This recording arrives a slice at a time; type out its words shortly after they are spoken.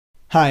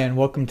Hi, and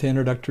welcome to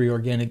Introductory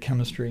Organic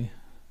Chemistry.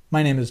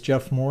 My name is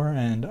Jeff Moore,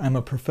 and I'm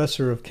a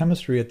professor of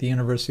chemistry at the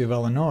University of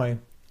Illinois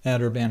at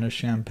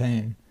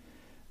Urbana-Champaign.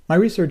 My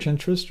research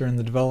interests are in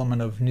the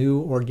development of new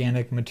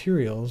organic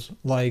materials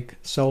like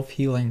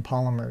self-healing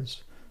polymers.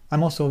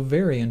 I'm also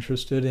very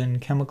interested in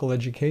chemical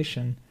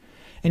education,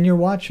 and you're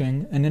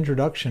watching an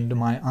introduction to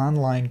my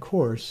online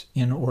course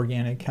in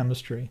organic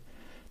chemistry.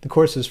 The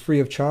course is free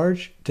of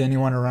charge to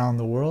anyone around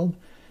the world,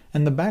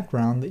 and the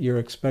background that you're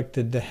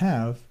expected to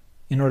have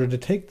in order to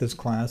take this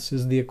class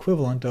is the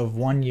equivalent of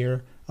 1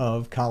 year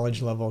of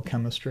college-level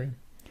chemistry.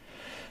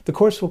 The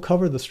course will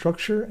cover the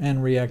structure and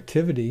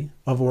reactivity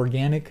of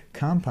organic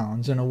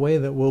compounds in a way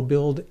that will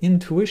build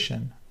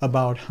intuition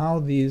about how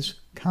these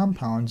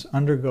compounds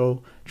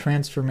undergo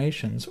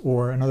transformations,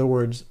 or in other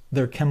words,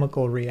 their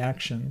chemical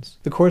reactions.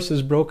 The course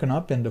is broken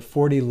up into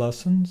 40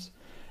 lessons,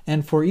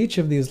 and for each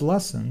of these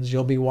lessons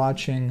you'll be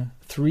watching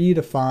 3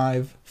 to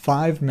 5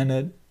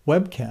 5-minute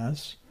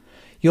webcasts.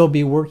 You'll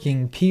be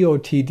working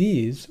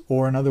POTDs,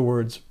 or in other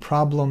words,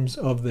 problems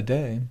of the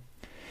day,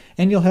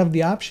 and you'll have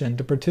the option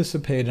to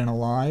participate in a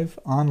live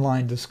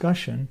online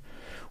discussion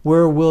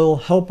where we'll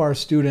help our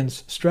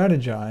students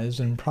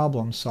strategize and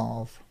problem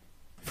solve.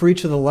 For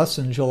each of the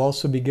lessons, you'll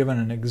also be given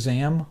an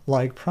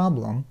exam-like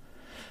problem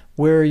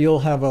where you'll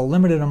have a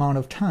limited amount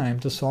of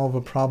time to solve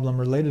a problem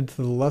related to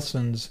the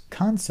lesson's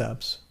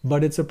concepts,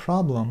 but it's a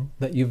problem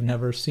that you've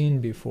never seen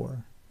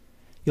before.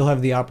 You'll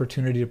have the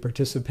opportunity to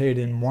participate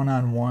in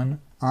one-on-one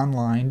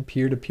online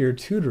peer-to-peer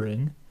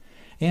tutoring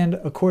and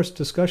a course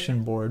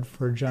discussion board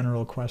for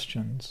general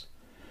questions.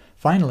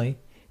 Finally,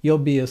 you'll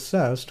be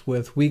assessed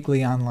with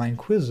weekly online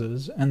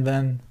quizzes, and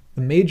then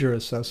the major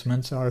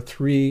assessments are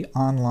 3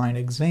 online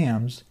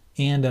exams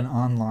and an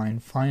online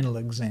final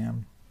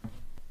exam.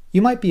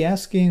 You might be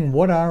asking,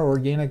 what are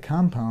organic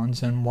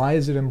compounds and why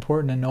is it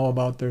important to know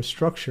about their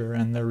structure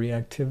and their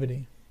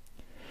reactivity?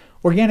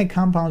 Organic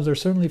compounds are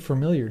certainly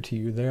familiar to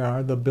you. They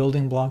are the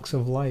building blocks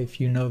of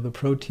life. You know the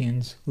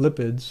proteins,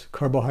 lipids,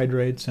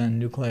 carbohydrates, and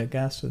nucleic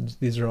acids.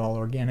 These are all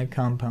organic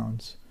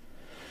compounds.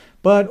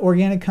 But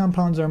organic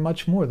compounds are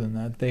much more than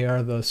that. They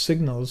are the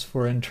signals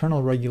for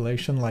internal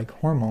regulation like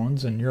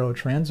hormones and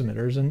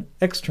neurotransmitters, and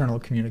external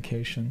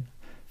communication,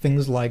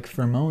 things like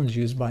pheromones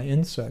used by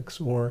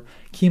insects or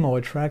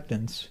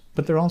chemoattractants.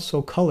 But they're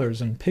also colors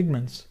and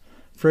pigments,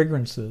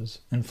 fragrances,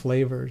 and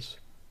flavors.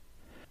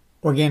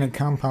 Organic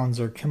compounds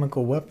are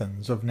chemical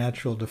weapons of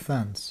natural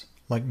defense,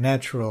 like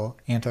natural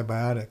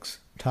antibiotics,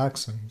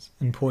 toxins,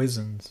 and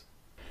poisons.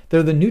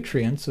 They're the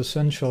nutrients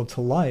essential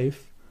to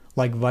life,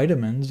 like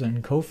vitamins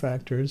and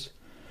cofactors,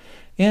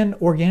 and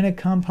organic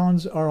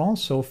compounds are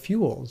also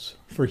fuels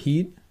for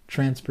heat,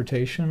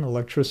 transportation,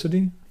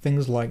 electricity,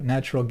 things like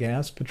natural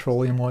gas,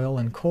 petroleum oil,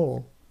 and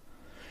coal.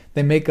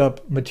 They make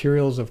up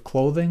materials of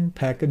clothing,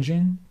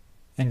 packaging,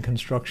 and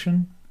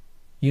construction.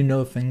 You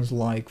know things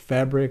like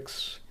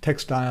fabrics,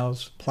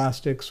 textiles,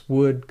 plastics,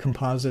 wood,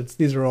 composites.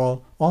 These are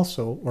all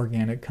also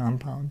organic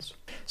compounds.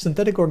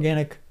 Synthetic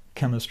organic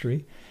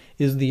chemistry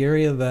is the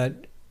area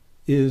that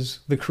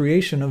is the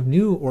creation of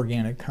new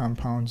organic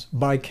compounds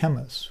by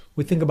chemists.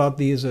 We think about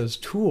these as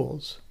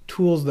tools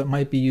that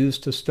might be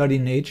used to study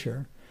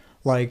nature,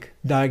 like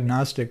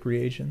diagnostic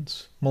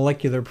reagents,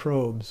 molecular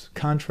probes,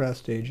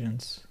 contrast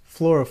agents,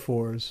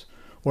 fluorophores,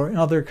 or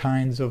other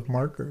kinds of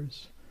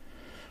markers.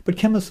 But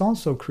chemists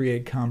also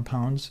create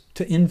compounds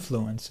to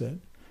influence it,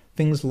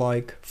 things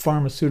like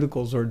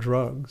pharmaceuticals or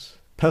drugs,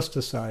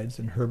 pesticides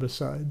and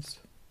herbicides.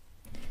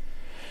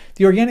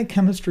 The organic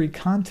chemistry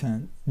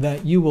content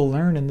that you will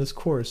learn in this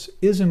course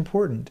is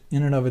important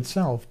in and of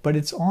itself, but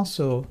it's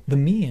also the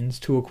means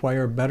to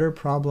acquire better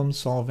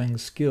problem-solving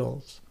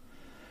skills.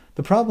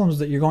 The problems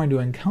that you're going to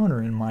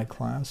encounter in my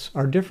class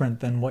are different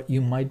than what you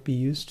might be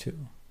used to.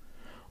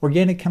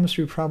 Organic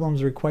chemistry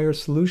problems require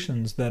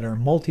solutions that are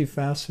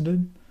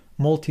multifaceted,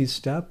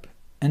 multi-step,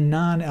 and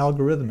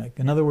non-algorithmic.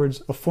 In other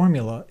words, a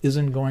formula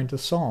isn't going to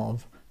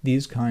solve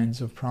these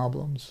kinds of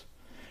problems.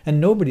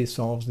 And nobody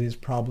solves these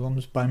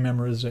problems by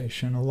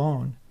memorization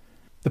alone.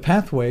 The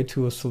pathway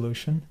to a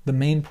solution, the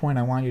main point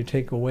I want you to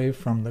take away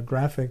from the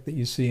graphic that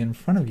you see in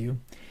front of you,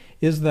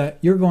 is that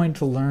you're going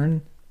to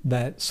learn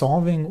that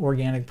solving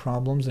organic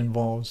problems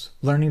involves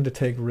learning to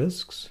take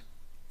risks,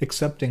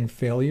 accepting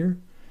failure,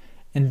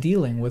 and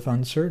dealing with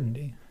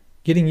uncertainty.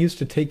 Getting used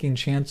to taking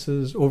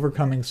chances,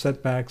 overcoming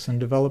setbacks, and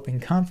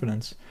developing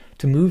confidence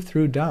to move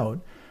through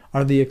doubt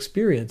are the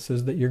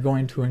experiences that you're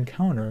going to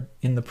encounter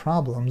in the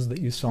problems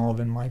that you solve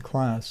in my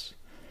class.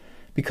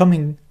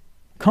 Becoming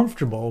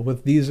comfortable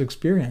with these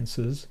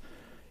experiences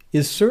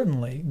is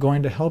certainly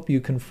going to help you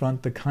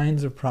confront the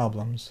kinds of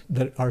problems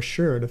that are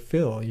sure to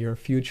fill your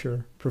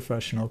future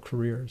professional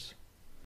careers.